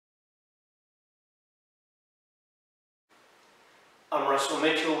I'm Russell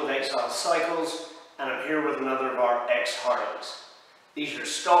Mitchell with Exile Cycles, and I'm here with another of our X-Harleys. These are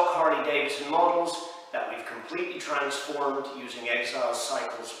stock Harley-Davidson models that we've completely transformed using Exile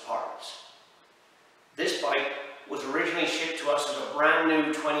Cycles parts. This bike was originally shipped to us as a brand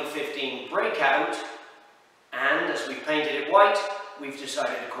new 2015 Breakout, and as we've painted it white, we've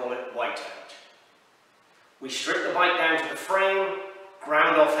decided to call it WhiteOut. We stripped the bike down to the frame,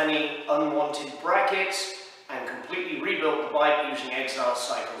 ground off any unwanted brackets, and completely rebuilt the bike using Exile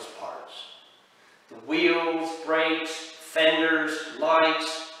Cycles parts. The wheels, brakes, fenders,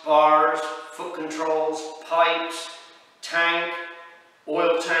 lights, bars, foot controls, pipes, tank,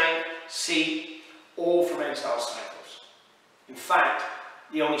 oil tank, seat, all from Exile Cycles. In fact,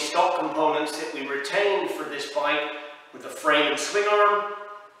 the only stock components that we retained for this bike were the frame and swing arm,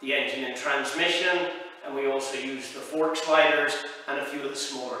 the engine and transmission, and we also used the fork sliders and a few of the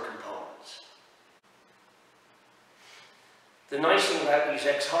smaller components. The nice thing about these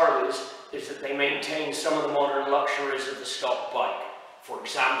X-Harleys is that they maintain some of the modern luxuries of the stock bike, for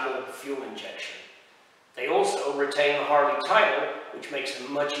example, fuel injection. They also retain the Harley title, which makes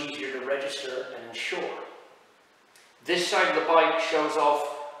them much easier to register and insure. This side of the bike shows off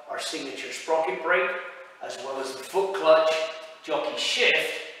our signature sprocket brake, as well as the foot clutch, jockey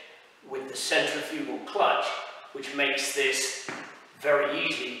shift, with the centrifugal clutch, which makes this very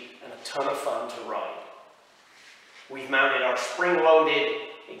easy and a ton of fun to ride. We've mounted our spring-loaded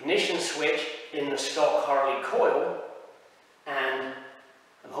ignition switch in the stock Harley coil, and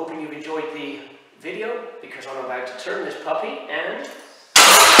I'm hoping you've enjoyed the video because I'm about to turn this puppy and